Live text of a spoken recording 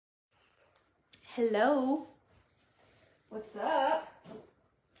Hello. What's up?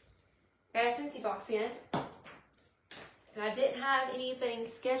 Got a Scentsy box in. And I didn't have anything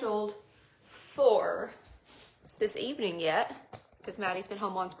scheduled for this evening yet because Maddie's been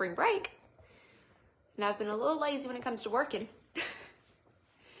home on spring break. And I've been a little lazy when it comes to working.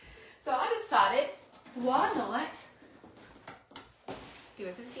 So I decided, why not do a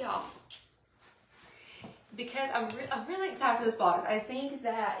Scentsy haul? Because I'm really excited for this box. I think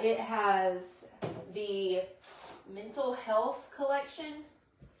that it has the mental health collection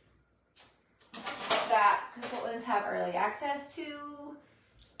that consultants have early access to.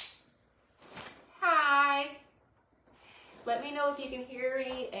 Hi. Let me know if you can hear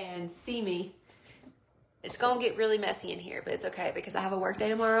me and see me. It's gonna get really messy in here, but it's okay because I have a work day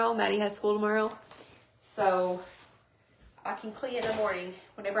tomorrow. Maddie has school tomorrow. So I can clean in the morning.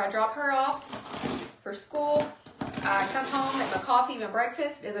 Whenever I drop her off for school, I come home, have my coffee, my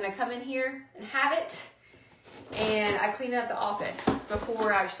breakfast, and then I come in here and have it. And I clean up the office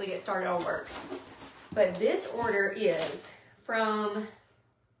before I actually get started on work. But this order is from,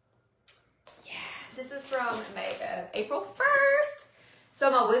 this is from April 1st. So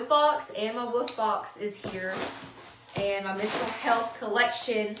my whiff box and my woof box is here. And my mental health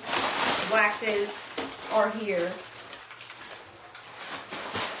collection waxes are here.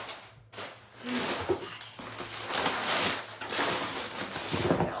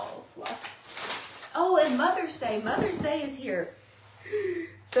 Oh, and Mother's Day. Mother's Day is here.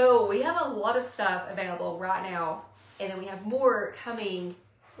 So we have a lot of stuff available right now. And then we have more coming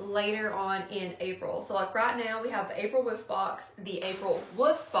later on in April. So like right now we have the April Whiff Box, the April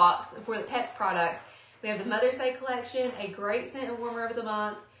Woof Box for the pets products. We have the Mother's Day collection, a great scent and warmer of the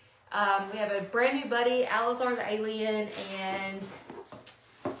month. We have a brand new buddy, Alizar the Alien. And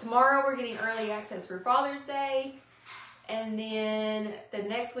tomorrow we're getting early access for Father's Day. And then the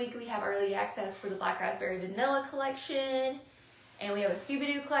next week we have early access for the Black Raspberry Vanilla collection. And we have a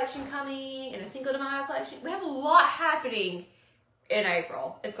Scooby-Doo collection coming and a Cinco de Mayo collection. We have a lot happening in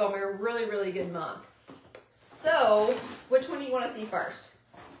April. It's going to be a really, really good month. So, which one do you want to see first?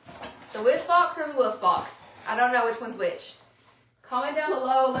 The Whiff Box or the Woof Box? I don't know which one's which. Comment down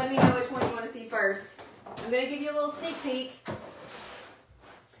below. Let me know which one you want to see first. I'm going to give you a little sneak peek.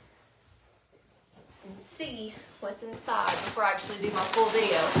 And see what's inside before I actually do my full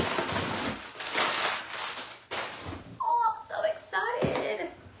video. Oh, I'm so excited.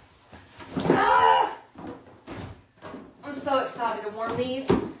 Ah! I'm so excited to warm these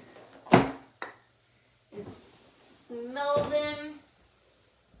and smell them.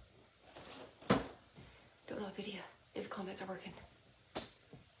 Don't know if comments are working.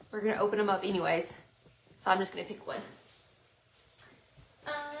 We're gonna open them up anyways. So I'm just gonna pick one.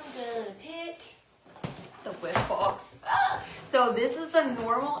 I'm gonna pick the Whiff Box. Ah! So this is the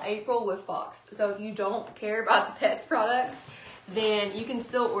normal April Whiff Box. So if you don't care about the pets products, then you can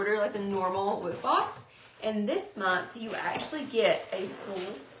still order like the normal Whiff Box. And this month you actually get a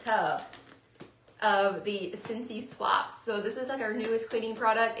full tub of the Scentsy Swap. So this is like our newest cleaning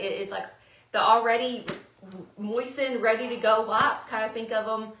product. It is like the already moistened, ready to go wipes. Kind of think of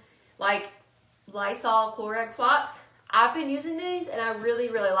them like Lysol Clorox wipes. I've been using these and I really,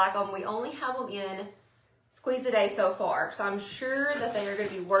 really like them. We only have them in Squeeze a Day so far. So I'm sure that they are going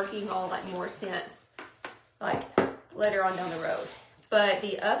to be working on like more scents like later on down the road. But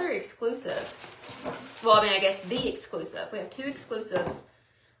the other exclusive, well, I mean, I guess the exclusive. We have two exclusives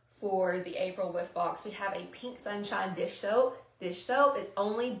for the April Whiff Box. We have a Pink Sunshine dish soap. Dish soap is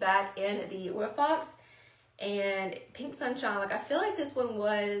only back in the Whiff Box. And Pink Sunshine, like I feel like this one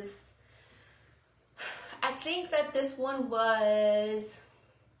was, I think that this one was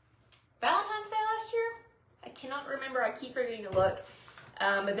Valentine's Day last year. I cannot remember. I keep forgetting to look.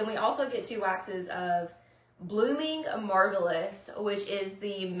 But then we also get two waxes of Blooming Marvelous, which is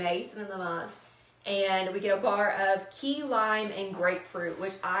the May scent of the month. And we get a bar of key lime and grapefruit,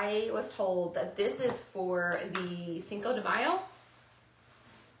 which I was told that this is for the Cinco de Mayo.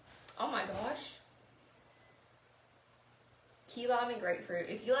 Oh my gosh. Key lime and grapefruit.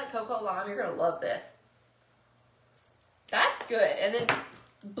 If you like cocoa lime, you're going to love this. That's good. And then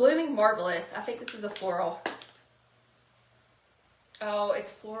Blooming Marvelous. I think this is a floral. Oh,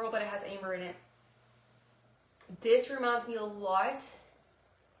 it's floral, but it has amber in it. This reminds me a lot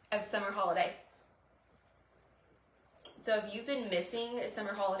of Summer Holiday. So if you've been missing a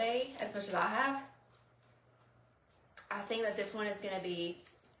summer holiday as much as I have, I think that this one is going to be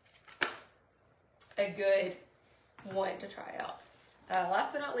a good one to try out.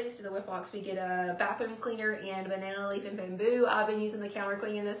 Last but not least, in the Whiff Box, we get a bathroom cleaner and banana leaf and bamboo. I've been using the counter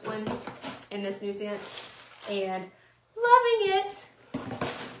clean in this one, in this new scent, and loving it.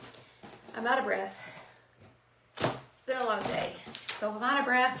 I'm out of breath. It's been a long day. So I'm out of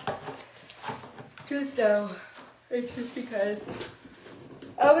breath to the stove. It's just because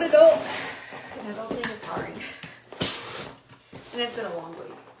I'm an adult. And adulting is tiring. And it's been a long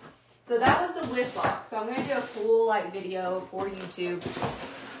week. So that was the whiff box. So I'm going to do a full like video for YouTube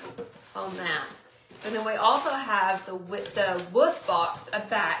on that. And then we also have the woof box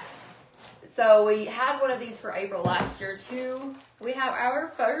back. So we had one of these for April last year too. We have our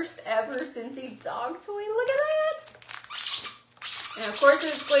first ever Scentsy dog toy. Look at that. And of course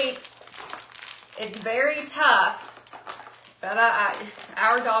it squeaks. It's very tough. But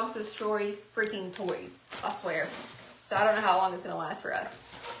our dogs destroy freaking toys. I swear. So I don't know how long it's going to last for us.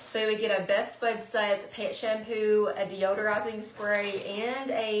 So we get a Best Bud Set pet shampoo, a deodorizing spray, and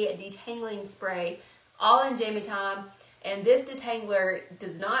a detangling spray, all in jammy time. And this detangler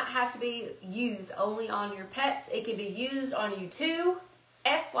does not have to be used only on your pets. It can be used on you too,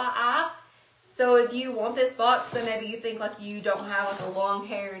 FYI. So if you want this box, but maybe you think like you don't have like a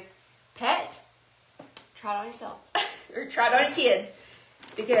long-haired pet, try it on yourself. Or try it on your kids.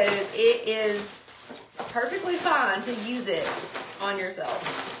 Because it is perfectly fine to use it on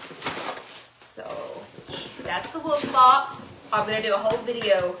yourself. So that's the wolf box. I'm going to do a whole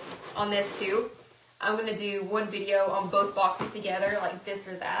video on this too. I'm going to do one video on both boxes together, like this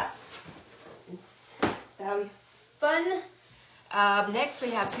or that. That'll be fun. Next we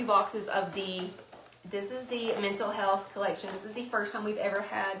have 2 boxes of this is the mental health collection. This is the first time we've ever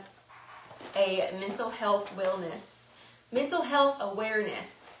had a mental health awareness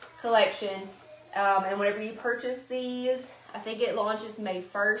collection. And whenever you purchase these, I think it launches May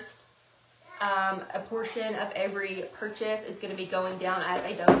 1st. A portion of every purchase is going to be going down as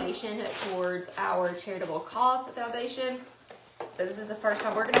a donation towards our charitable cause foundation. But this is the first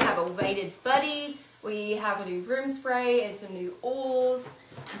time we're going to have a weighted buddy. We have a new room spray and some new oils.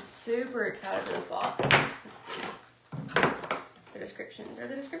 I'm super excited for this box. Let's see. The descriptions. Are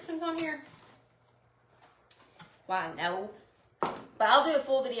the descriptions on here? Why, no. But I'll do a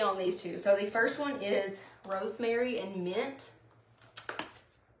full video on these two. So the first one is rosemary and mint.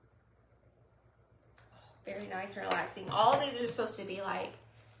 Very nice and relaxing. All of these are supposed to be like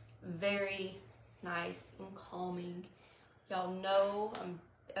very nice and calming. Y'all know I'm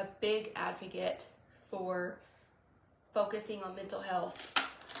a big advocate for focusing on mental health,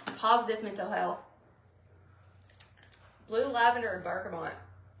 positive mental health. Blue lavender and bergamot.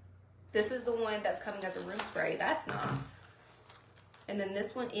 This is the one that's coming as a room spray. That's nice. And then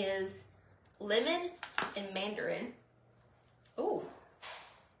this one is lemon and mandarin. Ooh.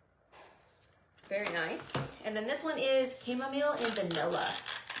 Very nice. And then this one is chamomile and vanilla.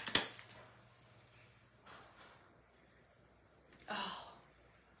 Oh.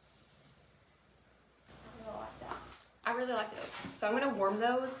 I really like that. I really like those. So I'm going to warm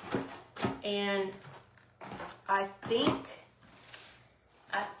those. And I think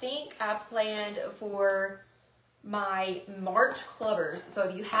I planned for my March clubbers. So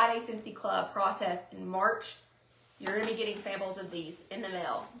if you had a Scentsy Club process in March, you're going to be getting samples of these in the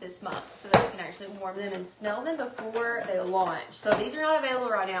mail this month so that you can actually warm them and smell them before they launch. So these are not available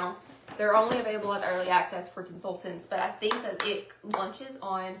right now. They're only available as early access for consultants, but I think that it launches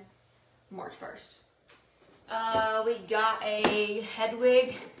on March 1st. We got a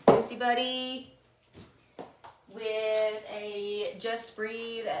Hedwig Scentsy Buddy with a Just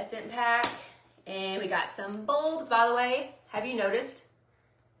Breathe scent pack. And we got some bulbs, by the way. Have you noticed?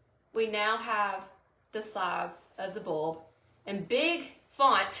 We now have the size of the bulb and big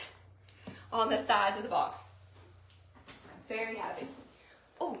font on the sides of the box. Very happy.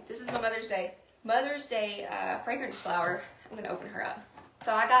 Oh, this is my Mother's Day fragrance flower. I'm gonna open her up.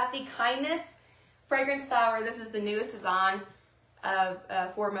 So I got the Kindness fragrance flower. This is the newest design of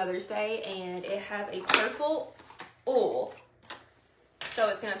for Mother's Day, and it has a purple oil. So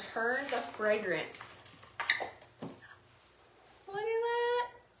it's gonna turn the fragrance. Look at that.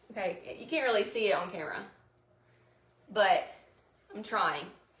 Okay, you can't really see it on camera, but I'm trying.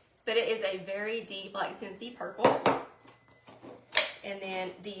 But it is a very deep, like Scentsy purple. And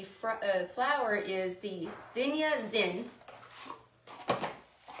then the flower is the Zinnia Zen.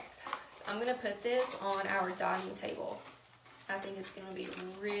 I'm gonna put this on our dining table. I think it's gonna be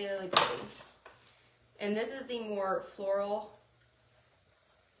really pretty. And this is the more floral,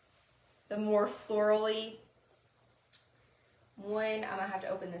 florally one. I'm gonna have to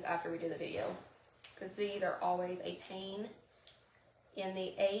open this after we do the video because these are always a pain in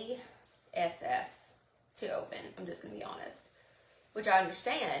the ASS to open. I'm just gonna be honest, which I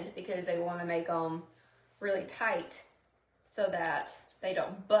understand because they want to make them really tight so that they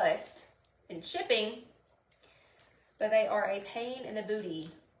don't bust in shipping, but they are a pain in the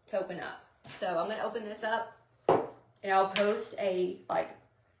booty to open up. So I'm gonna open this up and I'll post a like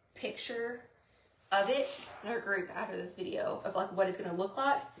picture of it in our group after this video of like what it's gonna look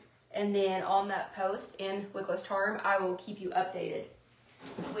like. And then on that post in Wickless Charm, I will keep you updated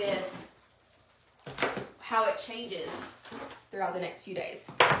with how it changes throughout the next few days.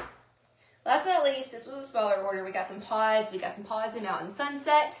 Last but not least, this was a smaller order. We got some pods. We got some pods in Mountain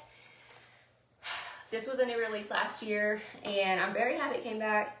Sunset. This was a new release last year, and I'm very happy it came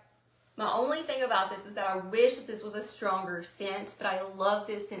back. My only thing about this is that I wish that this was a stronger scent, but I love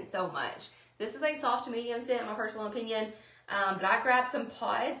this scent so much. This is a soft to medium scent, in my personal opinion, but I grabbed some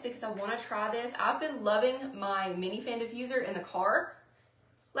pods because I want to try this. I've been loving my mini fan diffuser in the car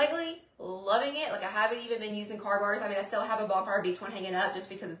lately, loving it. Like I haven't even been using car bars. I mean, I still have a Bonfire Beach one hanging up just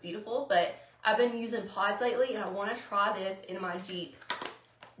because it's beautiful, but I've been using pods lately, and I want to try this in my Jeep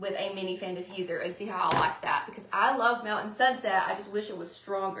with a mini fan diffuser and see how I like that, because I love Mountain Sunset. I just wish it was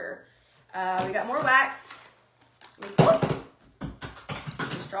stronger. We got more wax.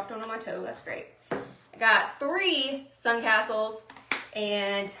 Just dropped one on my toe. That's great. I got 3 Sun Castles,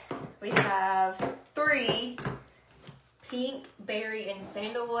 and we have 3 pink, berry, and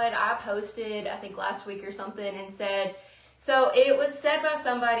sandalwood. I posted, I think last week or something, and said, so it was said by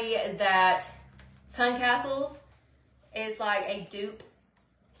somebody that Sun Castles is like a dupe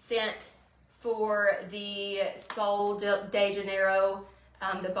scent for the Sol de Janeiro,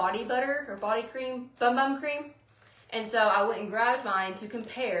 the body butter or body cream, bum cream. And so I went and grabbed mine to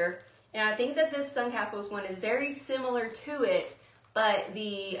compare. And I think that this Sun Castles one is very similar to it, but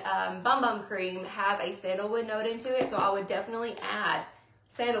the bum cream has a sandalwood note into it. So I would definitely add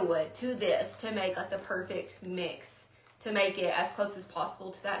sandalwood to this to make like the perfect mix, to make it as close as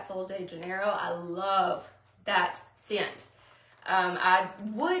possible to that Sol de Janeiro. I love that scent. I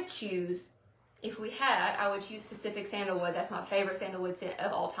would choose, if we had, I would choose Pacific Sandalwood. That's my favorite sandalwood scent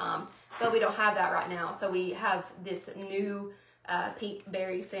of all time. But we don't have that right now. So we have this new pink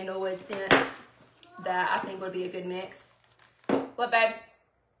berry sandalwood scent that I think would be a good mix. What, babe?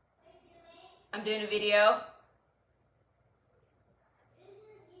 I'm doing a video.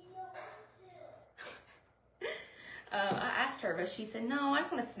 I asked her, but she said, no, I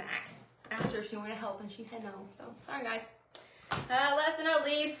just want a snack. I asked her if she wanted to help, and she said no. So, sorry, guys. Last but not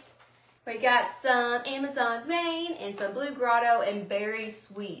least, we got some Amazon Rain and some Blue Grotto and Berry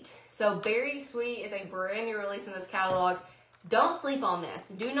Sweet. So Berry Sweet is a brand new release in this catalog. Don't sleep on this.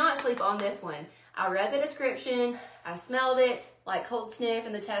 Do not sleep on this one. I read the description, I smelled it, like cold sniff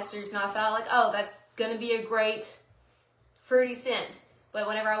in the testers, and I thought like, oh, that's gonna be a great fruity scent. But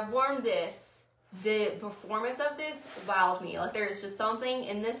whenever I warmed this, the performance of this wowed me. Like there's just something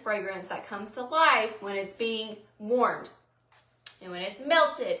in this fragrance that comes to life when it's being warmed and when it's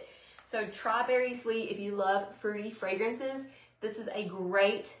melted. So try Berry Sweet if you love fruity fragrances. This is a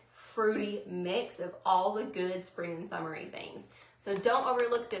great fruity mix of all the good spring and summery things. So don't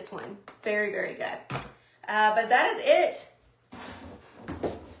overlook this one. Very, very good. But that is it.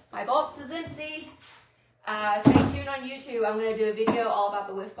 My box is empty. Stay tuned on YouTube. I'm going to do a video all about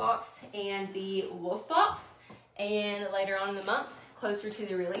the Whiff Box and the Wolf Box. And later on in the month, closer to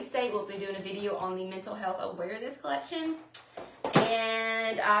the release date, we'll be doing a video on the mental health awareness collection.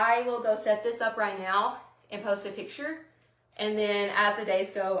 And I will go set this up right now and post a picture. And then as the days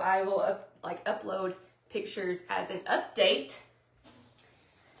go, I will upload pictures as an update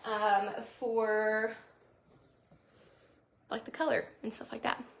for like the color and stuff like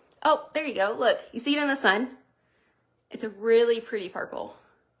that. Oh, there you go. Look, you see it in the sun? It's a really pretty purple.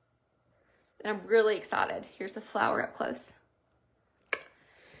 And I'm really excited. Here's the flower up close.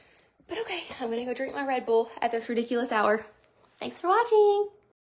 But okay, I'm gonna go drink my Red Bull at this ridiculous hour. Thanks for watching.